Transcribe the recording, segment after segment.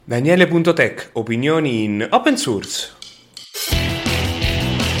Daniele.tech, opinioni in open source.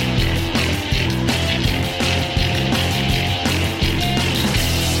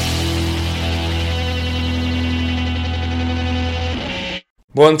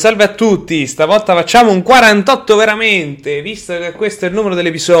 Buon salve a tutti, stavolta facciamo un 48 veramente, visto che questo è il numero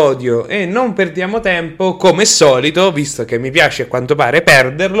dell'episodio e non perdiamo tempo, come solito, visto che mi piace a quanto pare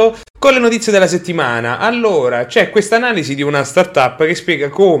perderlo, con le notizie della settimana. Allora, c'è questa analisi di una startup che spiega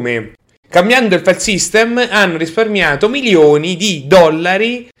come, cambiando il file system, hanno risparmiato milioni di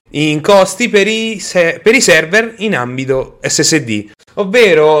dollari in costi per i server in ambito SSD.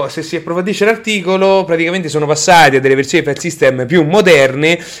 Ovvero, se si approfondisce l'articolo, praticamente sono passati a delle versioni file system più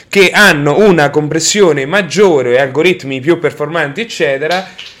moderne che hanno una compressione maggiore e algoritmi più performanti, eccetera,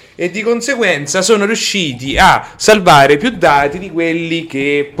 e di conseguenza sono riusciti a salvare più dati di quelli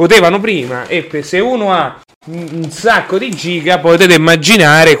che potevano prima. E se uno ha un sacco di giga, potete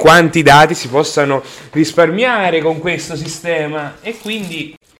immaginare quanti dati si possano risparmiare con questo sistema, e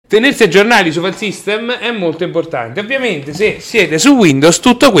quindi tenersi aggiornati su file system è molto importante. Ovviamente se siete su Windows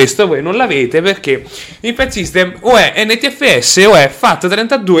tutto questo voi non l'avete, perché il file system o è NTFS o è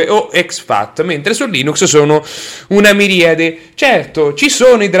FAT32 o exFAT, mentre su Linux sono una miriade. Certo, ci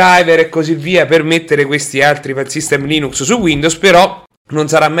sono i driver e così via per mettere questi altri file system Linux su Windows, però non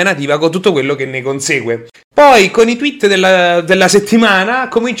sarà mai nativa con tutto quello che ne consegue. Poi con i tweet della settimana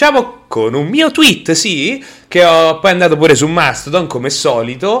cominciamo con un mio tweet, sì, che ho poi andato pure su Mastodon come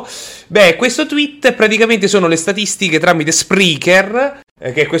solito. Questo tweet praticamente sono le statistiche tramite Spreaker,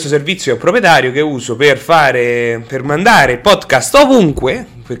 che è questo servizio proprietario che uso per mandare podcast ovunque,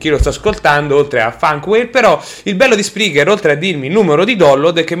 per chi lo sta ascoltando, oltre a Funkware. Però il bello di Spreaker, oltre a dirmi il numero di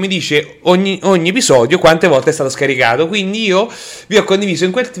download, è che mi dice ogni episodio quante volte è stato scaricato. Quindi io vi ho condiviso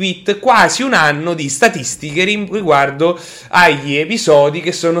in quel tweet quasi un anno di statistiche riguardo agli episodi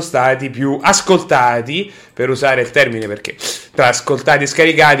che sono stati più ascoltati, per usare il termine, perché tra ascoltati e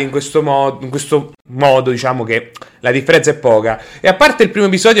scaricati in questo modo diciamo che la differenza è poca. E a parte il primo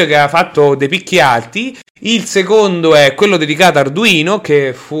episodio che ha fatto dei picchi alti, il secondo è quello dedicato a Arduino,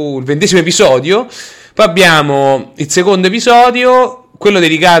 che fu il 20° episodio. Poi abbiamo il secondo episodio, quello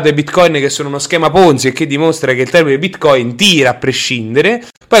dedicato ai Bitcoin, che sono uno schema Ponzi e che dimostra che il termine Bitcoin tira a prescindere.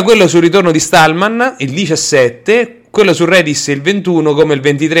 Poi quello sul ritorno di Stallman, il 17, quello su Redis il 21, come il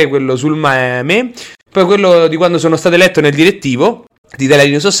 23 quello sul meme. Poi quello di quando sono stato eletto nel direttivo di Dalla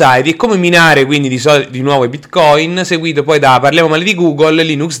Linux Society, e come minare quindi di nuovo i Bitcoin, seguito poi da Parliamo male di Google,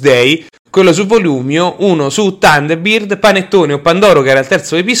 Linux Day, quello su Volumio, uno su Thunderbird, Panettone o Pandoro, che era il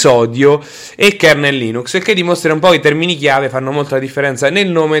terzo episodio, e Kernel Linux, il che dimostra un po' i termini chiave fanno molta differenza nel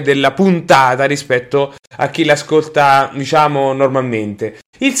nome della puntata rispetto a chi l'ascolta, diciamo, normalmente.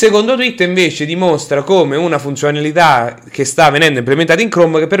 Il secondo tweet invece dimostra come una funzionalità che sta venendo implementata in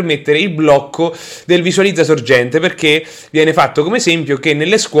Chrome che permette il blocco del visualizza sorgente, perché viene fatto come esempio che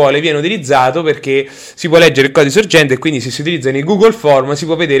nelle scuole viene utilizzato perché si può leggere il codice sorgente, e quindi se si utilizzano i Google Form si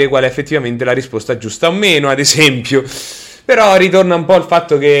può vedere qual è effettivamente la risposta giusta o meno, ad esempio. Però ritorna un po' il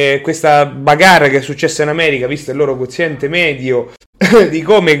fatto che questa bagarre che è successa in America, visto il loro quoziente medio di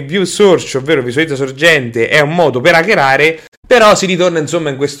come view search, ovvero visualizza sorgente, è un modo per hackerare, però si ritorna insomma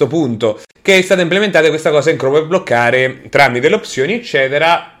in questo punto, che è stata implementata questa cosa in Chrome per bloccare tramite le opzioni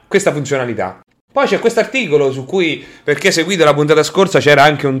eccetera questa funzionalità. Poi c'è questo articolo su cui, perché seguito la puntata scorsa, c'era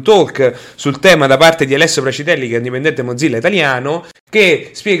anche un talk sul tema da parte di Alessio Pracitelli, che è un dipendente Mozilla italiano, che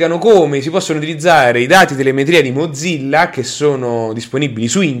spiegano come si possono utilizzare i dati telemetria di Mozilla, che sono disponibili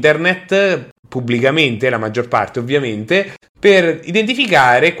su internet, pubblicamente, la maggior parte ovviamente, per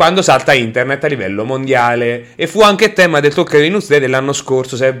identificare quando salta internet a livello mondiale. E fu anche tema del talk di Linux Day dell'anno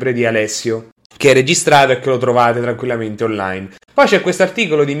scorso, sempre di Alessio, che è registrato e che lo trovate tranquillamente online. Poi c'è questo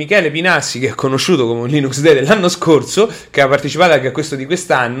articolo di Michele Pinassi, che è conosciuto come Linux Day dell'anno scorso, che ha partecipato anche a questo di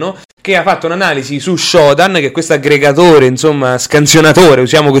quest'anno, che ha fatto un'analisi su Shodan, che è questo aggregatore, insomma scansionatore,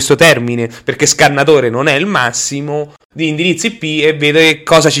 usiamo questo termine perché scannatore non è il massimo, di indirizzi IP, e vede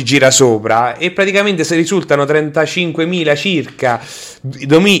cosa ci gira sopra. E praticamente se risultano 35.000 circa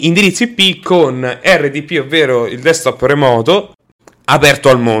indirizzi IP con RDP, ovvero il desktop remoto aperto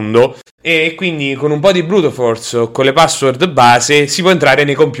al mondo, e quindi con un po' di brute force, con le password base, si può entrare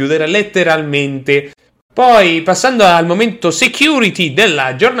nei computer letteralmente. Poi, passando al momento security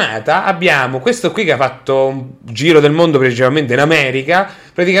della giornata, abbiamo questo qui che ha fatto un giro del mondo, principalmente in America.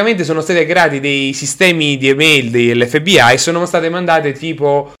 Praticamente sono stati creati dei sistemi di email dell'FBI e sono state mandate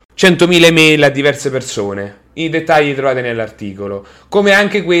tipo 100.000 email a diverse persone. I dettagli trovate nell'articolo. Come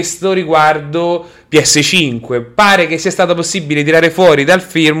anche questo riguardo PS5. Pare che sia stato possibile tirare fuori dal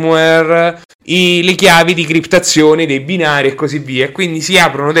firmware le chiavi di criptazione dei binari e così via. Quindi si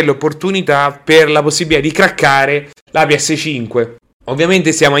aprono delle opportunità per la possibilità di craccare la PS5.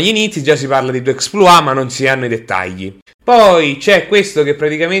 Ovviamente siamo agli inizi, già si parla di due exploit, ma non si hanno i dettagli. Poi c'è questo che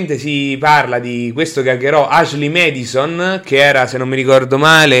praticamente si parla di questo che hackerò Ashley Madison, che era, se non mi ricordo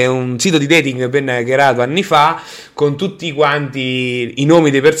male, un sito di dating che venne hackerato anni fa, con tutti quanti i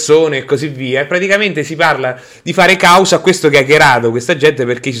nomi di persone e così via. E praticamente si parla di fare causa a questo che ha hackerato questa gente,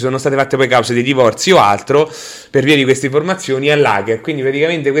 perché ci sono state fatte poi cause di divorzi o altro per via di queste informazioni all'hacker. Quindi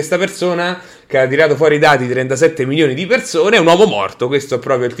praticamente questa persona che ha tirato fuori i dati di 37 milioni di persone è un uomo morto. Questo è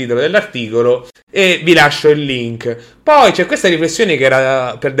proprio il titolo dell'articolo e vi lascio il link. Poi c'è questa riflessione che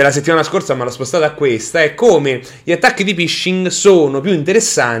era della settimana scorsa, ma l'ho spostata a questa, è come gli attacchi di phishing sono più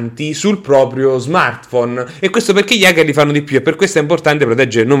interessanti sul proprio smartphone, e questo perché gli hacker li fanno di più, e per questo è importante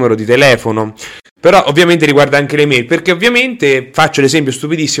proteggere il numero di telefono. Però ovviamente riguarda anche le mail, perché ovviamente faccio l'esempio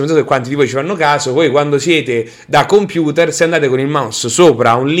stupidissimo, non so quanti di voi ci fanno caso, voi quando siete da computer, se andate con il mouse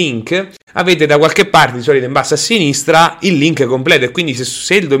sopra un link, avete da qualche parte, di solito in basso a sinistra, il link completo, e quindi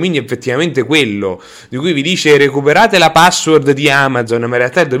se il dominio è effettivamente quello di cui vi dice recuperate la password di Amazon, ma in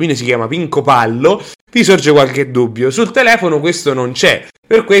realtà il dominio si chiama Pinco Pallo, vi sorge qualche dubbio. Sul telefono questo non c'è,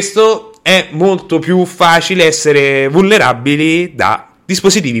 per questo è molto più facile essere vulnerabili da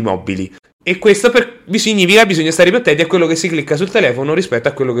dispositivi mobili. E questo significa bisogna stare più attenti a quello che si clicca sul telefono rispetto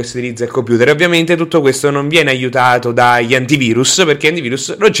a quello che si utilizza il computer. E ovviamente tutto questo non viene aiutato dagli antivirus, perché gli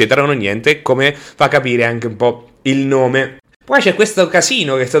antivirus non c'entrano niente, come fa capire anche un po' il nome. Poi c'è questo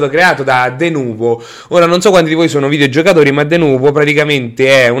casino che è stato creato da Denuvo. Ora non so quanti di voi sono videogiocatori, ma Denuvo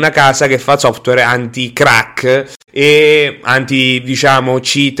praticamente è una casa che fa software anti-crack e anti, diciamo,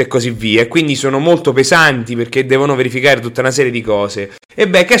 cheat e così via, e quindi sono molto pesanti perché devono verificare tutta una serie di cose. E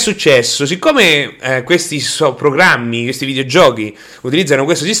beh, che è successo? Siccome questi programmi, questi videogiochi utilizzano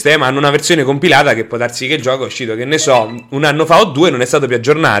questo sistema, hanno una versione compilata che può darsi che il gioco è uscito, che ne so, un anno fa o due, non è stato più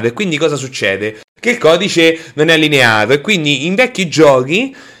aggiornato, e quindi cosa succede? Che il codice non è allineato, e quindi in vecchi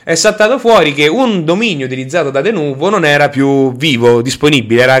giochi è saltato fuori che un dominio utilizzato da Denuvo non era più vivo,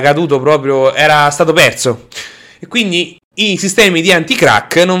 disponibile, era caduto proprio, era stato perso. E quindi i sistemi di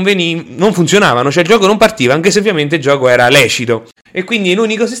anti-crack non funzionavano, cioè il gioco non partiva, anche se ovviamente il gioco era lecito. E quindi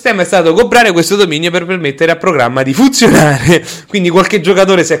l'unico sistema è stato comprare questo dominio per permettere al programma di funzionare. Quindi qualche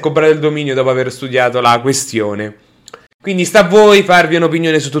giocatore si è comprato il dominio dopo aver studiato la questione. Quindi sta a voi farvi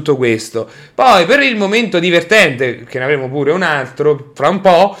un'opinione su tutto questo. Poi per il momento divertente, che ne avremo pure un altro fra un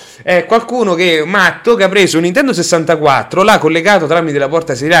po', è qualcuno matto che ha preso un Nintendo 64, l'ha collegato tramite la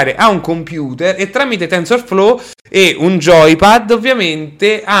porta seriale a un computer e tramite TensorFlow e un joypad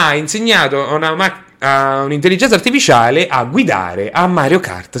ovviamente ha insegnato a un'intelligenza artificiale a guidare a Mario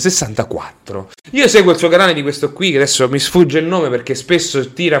Kart 64. Io seguo il suo canale di questo qui, che adesso mi sfugge il nome perché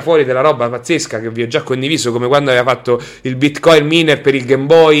spesso tira fuori della roba pazzesca che vi ho già condiviso, come quando aveva fatto il Bitcoin miner per il Game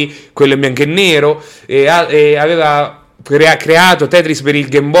Boy, quello in bianco e nero, e aveva creato Tetris per il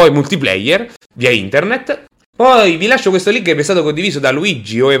Game Boy multiplayer via internet. Poi vi lascio questo link che è stato condiviso da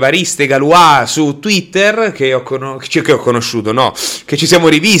Luigi o Evariste Galois su Twitter, che ho conosciuto, no, che ci siamo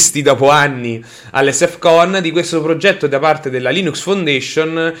rivisti dopo anni all'SFCon, di questo progetto da parte della Linux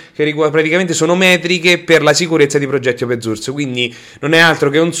Foundation, che praticamente sono metriche per la sicurezza di progetti open source. Quindi non è altro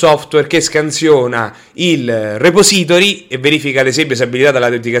che un software che scansiona il repository e verifica ad esempio se è abilitata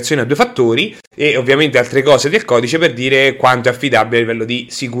l'autenticazione a 2 fattori e ovviamente altre cose del codice per dire quanto è affidabile a livello di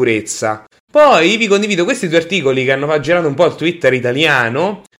sicurezza. Poi vi condivido questi 2 articoli che hanno girato un po' il Twitter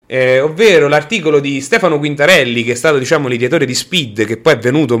italiano, ovvero l'articolo di Stefano Quintarelli, che è stato, diciamo, l'ideatore di Speed, che poi è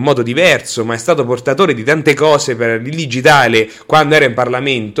venuto in modo diverso, ma è stato portatore di tante cose per il digitale quando era in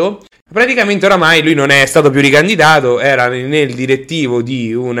Parlamento. Praticamente oramai lui non è stato più ricandidato, era nel direttivo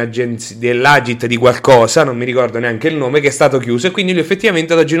di un'agenzia dell'Agit di qualcosa, non mi ricordo neanche il nome, che è stato chiuso, e quindi lui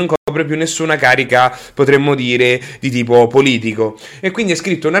effettivamente ad oggi non copre più nessuna carica, potremmo dire, di tipo politico. E quindi ha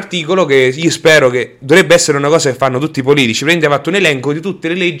scritto un articolo che io spero che dovrebbe essere una cosa che fanno tutti i politici, ha fatto un elenco di tutte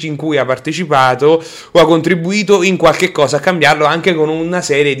le leggi in cui ha partecipato o ha contribuito in qualche cosa a cambiarlo, anche con una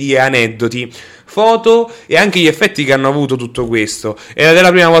serie di aneddoti, foto e anche gli effetti che hanno avuto tutto questo. Ed è la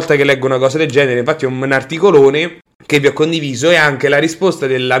prima volta che leggo una cosa del genere, infatti è un articolone che vi ho condiviso, e anche la risposta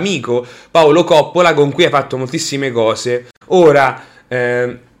dell'amico Paolo Coppola, con cui ha fatto moltissime cose. Ora,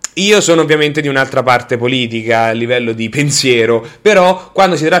 Io sono ovviamente di un'altra parte politica a livello di pensiero, però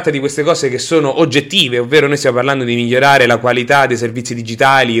quando si tratta di queste cose che sono oggettive, ovvero noi stiamo parlando di migliorare la qualità dei servizi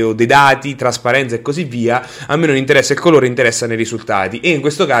digitali o dei dati, trasparenza e così via, a me non interessa il colore, interessano i risultati, e in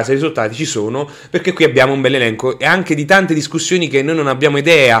questo caso i risultati ci sono, perché qui abbiamo un bel elenco e anche di tante discussioni che noi non abbiamo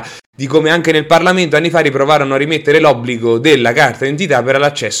idea, di come anche nel Parlamento anni fa riprovarono a rimettere l'obbligo della carta d'identità per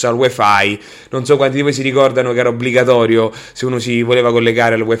l'accesso al wifi. Non so quanti di voi si ricordano che era obbligatorio, se uno si voleva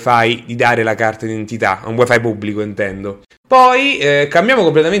collegare al wifi, di dare la carta d'identità, a un wifi pubblico intendo. Poi cambiamo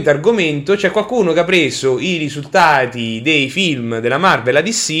completamente argomento, c'è qualcuno che ha preso i risultati dei film della Marvel, la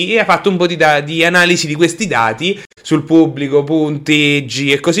DC, e ha fatto un po' di analisi di questi dati sul pubblico,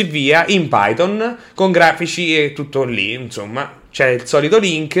 punteggi e così via, in Python, con grafici e tutto lì, insomma. C'è il solito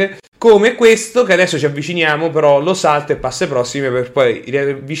link, come questo che adesso ci avviciniamo, però lo salto e passo ai prossime per poi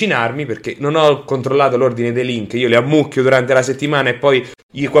riavvicinarmi, perché non ho controllato l'ordine dei link, io li ammucchio durante la settimana e poi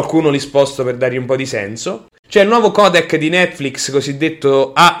qualcuno li sposto per dargli un po' di senso. C'è il nuovo codec di Netflix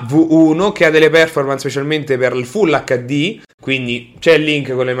cosiddetto AV1 che ha delle performance specialmente per il Full HD, quindi c'è il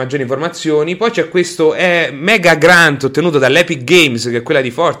link con le maggiori informazioni. Poi c'è questo mega grant ottenuto dall'Epic Games, che è quella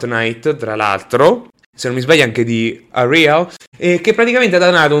di Fortnite tra l'altro, se non mi sbaglio anche di Unreal, che praticamente ha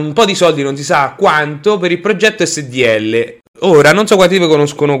donato un po' di soldi, non si sa quanto, per il progetto SDL. Ora, non so quanti di voi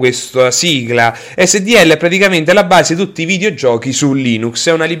conoscono questa sigla. SDL è praticamente la base di tutti i videogiochi su Linux,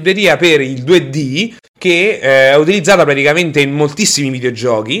 è una libreria per il 2D che è utilizzata praticamente in moltissimi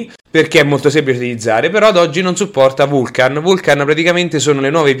videogiochi, perché è molto semplice da utilizzare, però ad oggi non supporta Vulkan. Vulkan praticamente sono le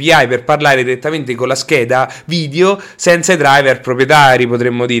nuove API per parlare direttamente con la scheda video senza i driver proprietari,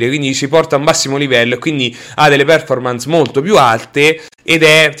 potremmo dire, quindi si porta a un massimo livello e quindi ha delle performance molto più alte ed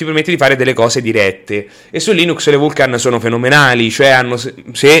ti permette di fare delle cose dirette. E su Linux le Vulkan sono fenomenali, cioè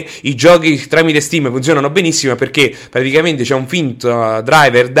se i giochi tramite Steam funzionano benissimo, perché praticamente c'è un finto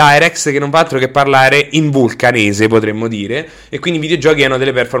driver Direct che non fa altro che parlare in vulcanese, potremmo dire, e quindi i videogiochi hanno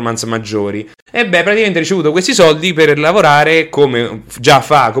delle performance maggiori. E praticamente ha ricevuto questi soldi per lavorare, come già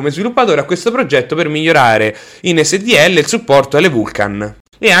fa come sviluppatore, a questo progetto per migliorare in SDL il supporto alle Vulkan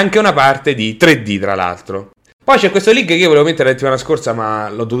e anche una parte di 3D tra l'altro. Poi c'è questo link che io volevo mettere la settimana scorsa, ma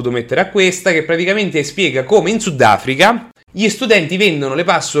l'ho dovuto mettere a questa, che praticamente spiega come in Sudafrica gli studenti vendono le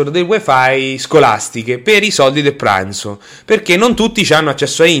password del wifi scolastiche per i soldi del pranzo, perché non tutti hanno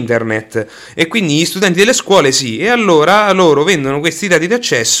accesso a internet e quindi gli studenti delle scuole sì, e allora loro vendono questi dati di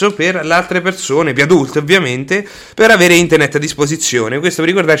accesso per le altre persone, più adulte ovviamente, per avere internet a disposizione. Questo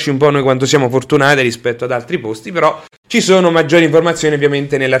per ricordarci un po' noi quanto siamo fortunati rispetto ad altri posti, però ci sono maggiori informazioni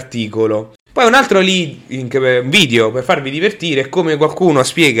ovviamente nell'articolo. Poi un altro video per farvi divertire è come qualcuno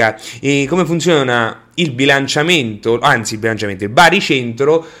spiega come funziona il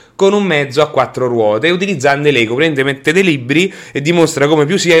baricentro con un mezzo a 4 ruote utilizzando i Lego. Prende, mette dei libri e dimostra come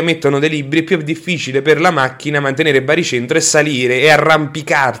più si mettono dei libri più è difficile per la macchina mantenere il baricentro e salire e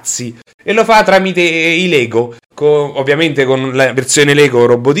arrampicarsi, e lo fa tramite i Lego, ovviamente con la versione Lego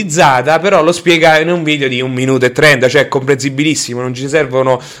robotizzata, però lo spiega in un video di 1 minuto e 30, cioè è comprensibilissimo, non ci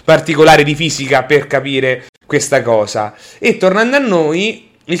servono particolari di fisica per capire questa cosa. E tornando a noi,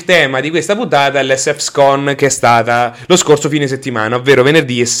 il tema di questa puntata è l'SFScon, che è stata lo scorso fine settimana, ovvero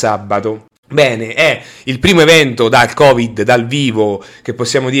venerdì e sabato. Bene, è il primo evento dal Covid, dal vivo, che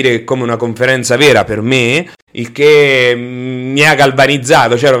possiamo dire come una conferenza vera per me, il che mi ha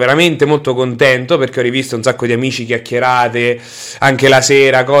galvanizzato, cioè ero veramente molto contento perché ho rivisto un sacco di amici, chiacchierate, anche la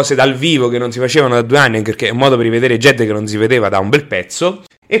sera, cose dal vivo che non si facevano da 2 anni, anche perché è un modo per rivedere gente che non si vedeva da un bel pezzo,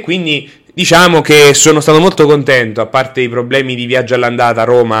 e quindi diciamo che sono stato molto contento. A parte i problemi di viaggio all'andata,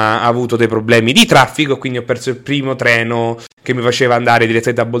 Roma ha avuto dei problemi di traffico, quindi ho perso il primo treno che mi faceva andare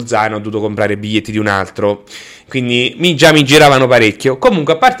direttamente a Bolzano, ho dovuto comprare biglietti di un altro, quindi già mi giravano parecchio.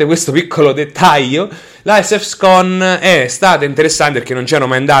 Comunque, a parte questo piccolo dettaglio, la SFScon è stata interessante perché non c'ero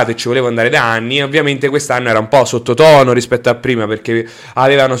mai andato e ci volevo andare da anni, e ovviamente quest'anno era un po' sottotono rispetto a prima perché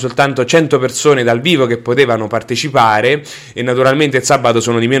avevano soltanto 100 persone dal vivo che potevano partecipare, e naturalmente il sabato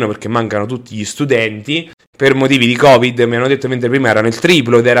sono di meno perché mancano tutti gli studenti per motivi di Covid. Mi hanno detto mentre prima erano il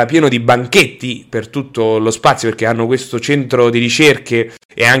triplo ed era pieno di banchetti per tutto lo spazio, perché hanno questo centro di ricerche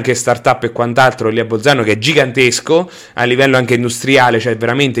e anche startup e quant'altro lì a Bolzano che è gigantesco a livello anche industriale, cioè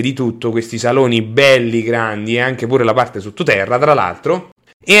veramente di tutto, questi saloni belli grandi e anche pure la parte sottoterra tra l'altro.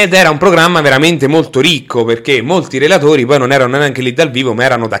 Ed era un programma veramente molto ricco perché molti relatori poi non erano neanche lì dal vivo ma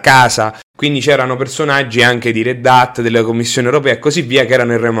erano da casa, quindi c'erano personaggi anche di Red Hat, della Commissione Europea e così via che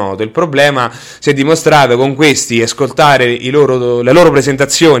erano in remoto. Il problema si è dimostrato con questi ascoltare le loro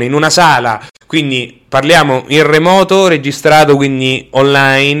presentazioni in una sala, quindi parliamo in remoto, registrato quindi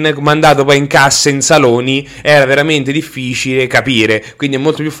online, mandato poi in cassa in saloni, era veramente difficile capire, quindi è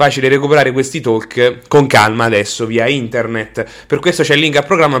molto più facile recuperare questi talk con calma adesso via internet. Per questo c'è il link al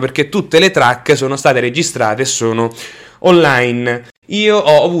programma, perché tutte le track sono state registrate e sono online. Io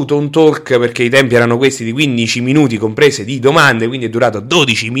ho avuto un talk, perché i tempi erano questi, di 15 minuti comprese di domande, quindi è durato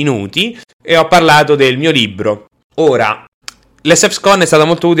 12 minuti, e ho parlato del mio libro. Ora, l'SFScon è stata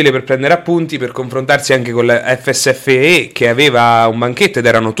molto utile per prendere appunti, per confrontarsi anche con la FSFE, che aveva un banchetto ed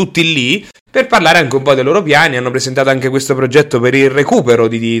erano tutti lì, per parlare anche un po' dei loro piani. Hanno presentato anche questo progetto per il recupero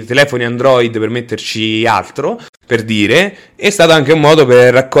di telefoni Android, per metterci altro, per dire. È stato anche un modo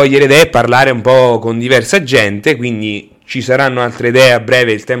per raccogliere idee e parlare un po' con diversa gente, quindi ci saranno altre idee a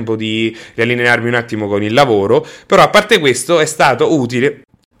breve, il tempo di riallinearmi un attimo con il lavoro. Però a parte questo è stato utile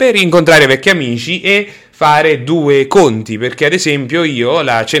per incontrare vecchi amici e fare due conti, perché ad esempio io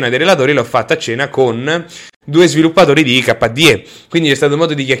la cena dei relatori l'ho fatta a cena con 2 sviluppatori di KDE, quindi è stato un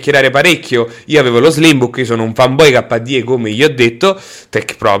modo di chiacchierare parecchio. Io avevo lo Slimbook, io sono un fanboy KDE come gli ho detto,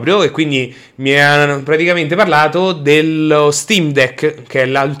 tech proprio, e quindi mi hanno praticamente parlato dello Steam Deck, che è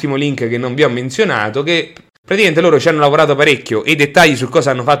l'ultimo link che non vi ho menzionato, che praticamente loro ci hanno lavorato parecchio e i dettagli su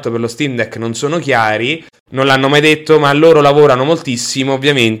cosa hanno fatto per lo Steam Deck non sono chiari, non l'hanno mai detto, ma loro lavorano moltissimo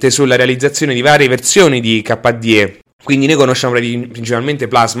ovviamente sulla realizzazione di varie versioni di KDE. Quindi noi conosciamo principalmente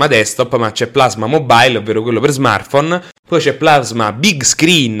Plasma Desktop, ma c'è Plasma Mobile, ovvero quello per smartphone, poi c'è Plasma Big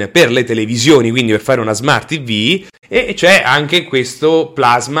Screen per le televisioni, quindi per fare una Smart TV, e c'è anche questo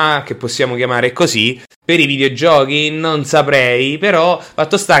Plasma, che possiamo chiamare così, per i videogiochi. Non saprei, però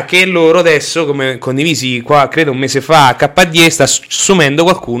fatto sta che loro adesso, come condivisi qua credo un mese fa, KDE sta assumendo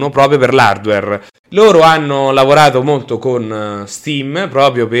qualcuno proprio per l'hardware. Loro hanno lavorato molto con Steam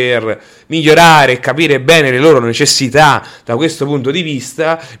proprio per migliorare e capire bene le loro necessità da questo punto di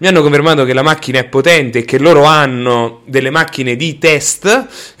vista. Mi hanno confermato che la macchina è potente e che loro hanno delle macchine di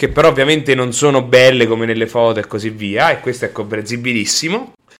test che però ovviamente non sono belle come nelle foto e così via, e questo è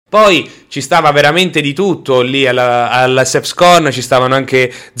comprensibilissimo. Poi ci stava veramente di tutto lì alla SFScon, ci stavano anche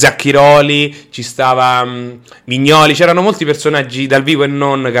Zacchiroli, ci stava Vignoli, c'erano molti personaggi dal vivo e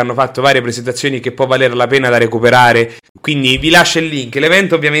non che hanno fatto varie presentazioni che può valere la pena da recuperare, quindi vi lascio il link.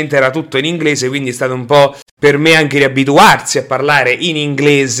 L'evento ovviamente era tutto in inglese, quindi è stato un po' per me anche riabituarsi a parlare in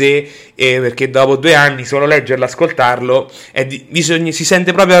inglese, perché dopo 2 anni solo leggerlo, ascoltarlo, si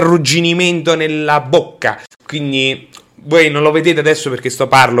sente proprio arrugginimento nella bocca, quindi voi non lo vedete adesso perché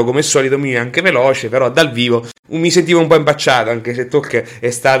parlo come solito mio, anche veloce, però dal vivo mi sentivo un po' impacciato, anche se il talk è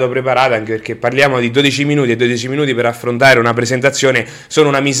stato preparato, anche perché parliamo di 12 minuti e 12 minuti per affrontare una presentazione sono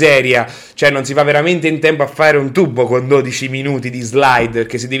una miseria, cioè non si fa veramente in tempo a fare un tubo con 12 minuti di slide,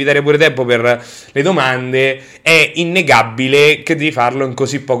 perché se devi dare pure tempo per le domande è innegabile che devi farlo in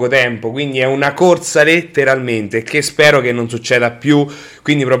così poco tempo, quindi è una corsa letteralmente, che spero che non succeda più,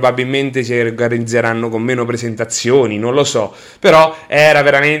 quindi probabilmente si organizzeranno con meno presentazioni, non lo so, però era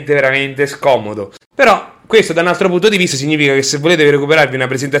veramente veramente scomodo. Però questo da un altro punto di vista significa che se volete recuperarvi una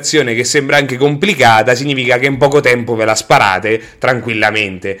presentazione che sembra anche complicata, significa che in poco tempo ve la sparate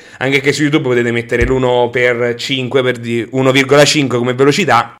tranquillamente, anche che su YouTube potete mettere l'1/5 per 1,5 come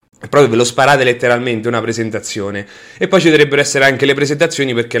velocità, e proprio ve lo sparate letteralmente una presentazione. E poi ci dovrebbero essere anche le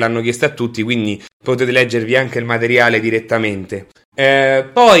presentazioni, perché l'hanno chiesto a tutti, quindi potete leggervi anche il materiale direttamente.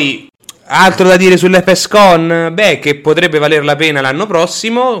 Poi altro da dire sull'SFScon? Che potrebbe valer la pena l'anno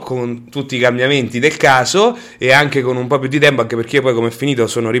prossimo, con tutti i cambiamenti del caso e anche con un po' più di tempo, anche perché io poi come è finito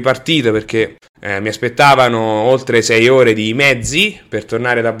sono ripartito, perché mi aspettavano oltre 6 ore di mezzi per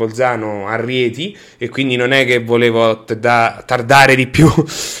tornare da Bolzano a Rieti, e quindi non è che volevo tardare di più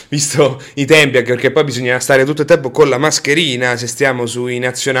visto i tempi, anche perché poi bisogna stare tutto il tempo con la mascherina se stiamo sui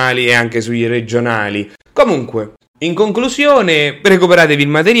nazionali e anche sui regionali. Comunque, in conclusione, recuperatevi il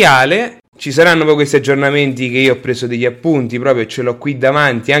materiale, ci saranno poi questi aggiornamenti che io ho preso degli appunti, proprio ce l'ho qui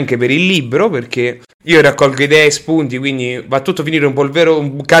davanti anche per il libro, perché io raccolgo idee e spunti, quindi va tutto a finire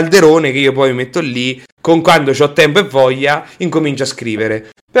un calderone che io poi metto lì, con quando ho tempo e voglia incomincio a scrivere.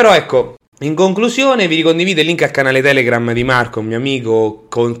 Però ecco, in conclusione vi ricondivido il link al canale Telegram di Marco, un mio amico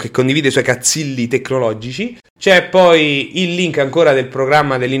che condivide i suoi cazzilli tecnologici. C'è poi il link ancora del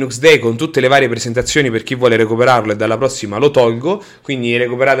programma del Linux Day con tutte le varie presentazioni per chi vuole recuperarlo, e dalla prossima lo tolgo, quindi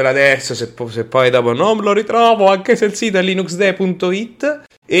recuperatelo adesso se poi dopo non lo ritrovo, anche se il sito è linuxday.it.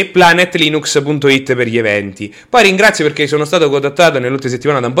 e planetlinux.it per gli eventi. Poi ringrazio perché sono stato contattato nell'ultima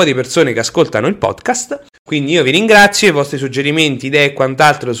settimana da un po' di persone che ascoltano il podcast, quindi io vi ringrazio, i vostri suggerimenti, idee e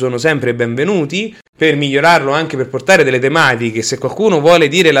quant'altro sono sempre benvenuti per migliorarlo, anche per portare delle tematiche. Se qualcuno vuole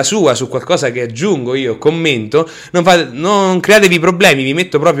dire la sua su qualcosa che aggiungo io commento, non createvi problemi, vi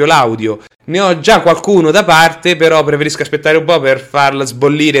metto proprio l'audio. Ne ho già qualcuno da parte, però preferisco aspettare un po' per farlo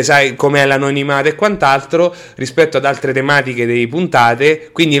sbollire, sai com'è l'anonimato e quant'altro, rispetto ad altre tematiche delle puntate,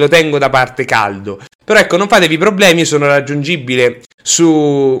 quindi lo tengo da parte caldo. Però ecco, non fatevi problemi, sono raggiungibile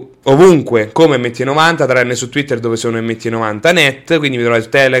su ovunque come MT90, tranne su Twitter dove sono MT90net, quindi mi trovate su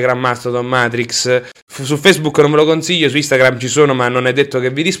Telegram, Mastodon, Matrix. Su Facebook non ve lo consiglio, su Instagram ci sono ma non è detto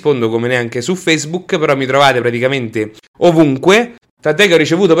che vi rispondo, come neanche su Facebook, però mi trovate praticamente ovunque. Tant'è che ho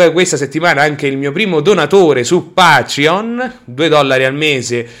ricevuto poi questa settimana anche il mio primo donatore su Patreon, $2 al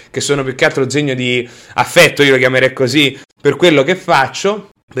mese, che sono più che altro segno di affetto, io lo chiamerei così, per quello che faccio.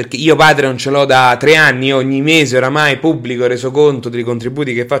 Perché io Patreon ce l'ho da 3 anni, ogni mese oramai pubblico resoconto dei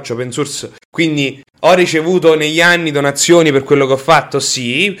contributi che faccio open source, quindi ho ricevuto negli anni donazioni per quello che ho fatto,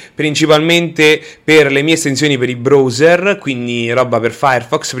 sì, principalmente per le mie estensioni per i browser, quindi roba per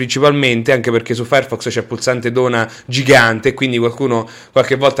Firefox principalmente, anche perché su Firefox c'è il pulsante dona gigante, quindi qualcuno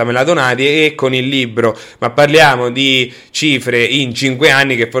qualche volta me l'ha donati, e con il libro, ma parliamo di cifre in 5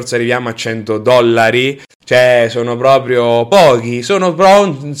 anni che forse arriviamo a $100, cioè sono proprio pochi, sono però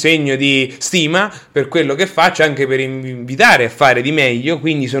un segno di stima per quello che faccio, anche per invitare a fare di meglio,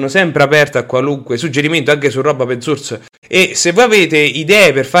 quindi sono sempre aperto a qualunque suggerimento anche su roba open source. E se voi avete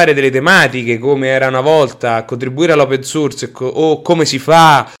idee per fare delle tematiche come era una volta, contribuire all'open source o come si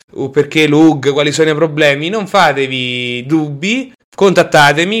fa, o perché l'UG, quali sono i problemi, non fatevi dubbi,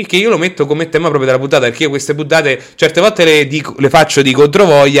 contattatemi che io lo metto come tema proprio della puntata, perché io queste puntate certe volte le faccio di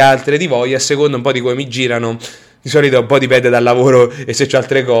controvoglia, altre di voglia, a seconda un po' di come mi girano. Di solito un po' dipende dal lavoro e se c'ho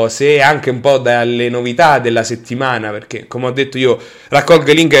altre cose, e anche un po' dalle novità della settimana, perché come ho detto io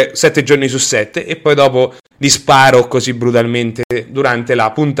raccolgo i link 7 giorni su 7 e poi dopo li sparo così brutalmente durante la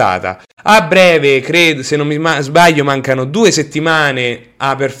puntata. A breve, credo, se non mi sbaglio, mancano 2 settimane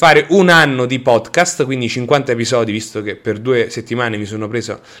per fare un anno di podcast, quindi 50 episodi, visto che per 2 settimane mi sono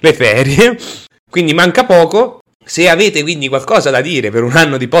preso le ferie, quindi manca poco. Se avete quindi qualcosa da dire per un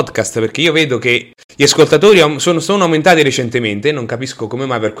anno di podcast, perché io vedo che gli ascoltatori sono aumentati recentemente, non capisco come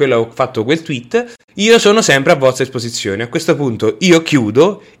mai, per quello ho fatto quel tweet, io sono sempre a vostra esposizione. A questo punto io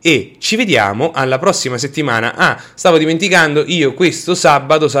chiudo e ci vediamo alla prossima settimana. Stavo dimenticando, io questo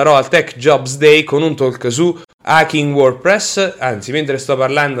sabato sarò al Tech Jobs Day con un talk su hacking WordPress, anzi mentre sto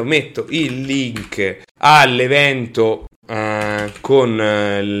parlando metto il link all'evento con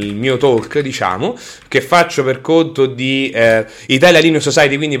il mio talk, diciamo, che faccio per conto di Italia Linux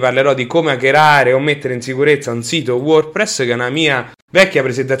Society, quindi parlerò di come hackerare o mettere in sicurezza un sito WordPress, che è una mia vecchia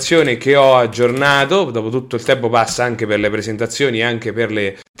presentazione che ho aggiornato, dopo tutto il tempo passa anche per le presentazioni e anche per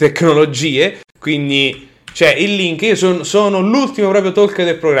le tecnologie, quindi c'è il link. Io sono l'ultimo proprio talk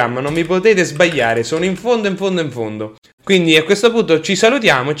del programma, non mi potete sbagliare, sono in fondo, quindi a questo punto ci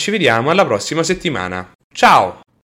salutiamo e ci vediamo alla prossima settimana. Ciao!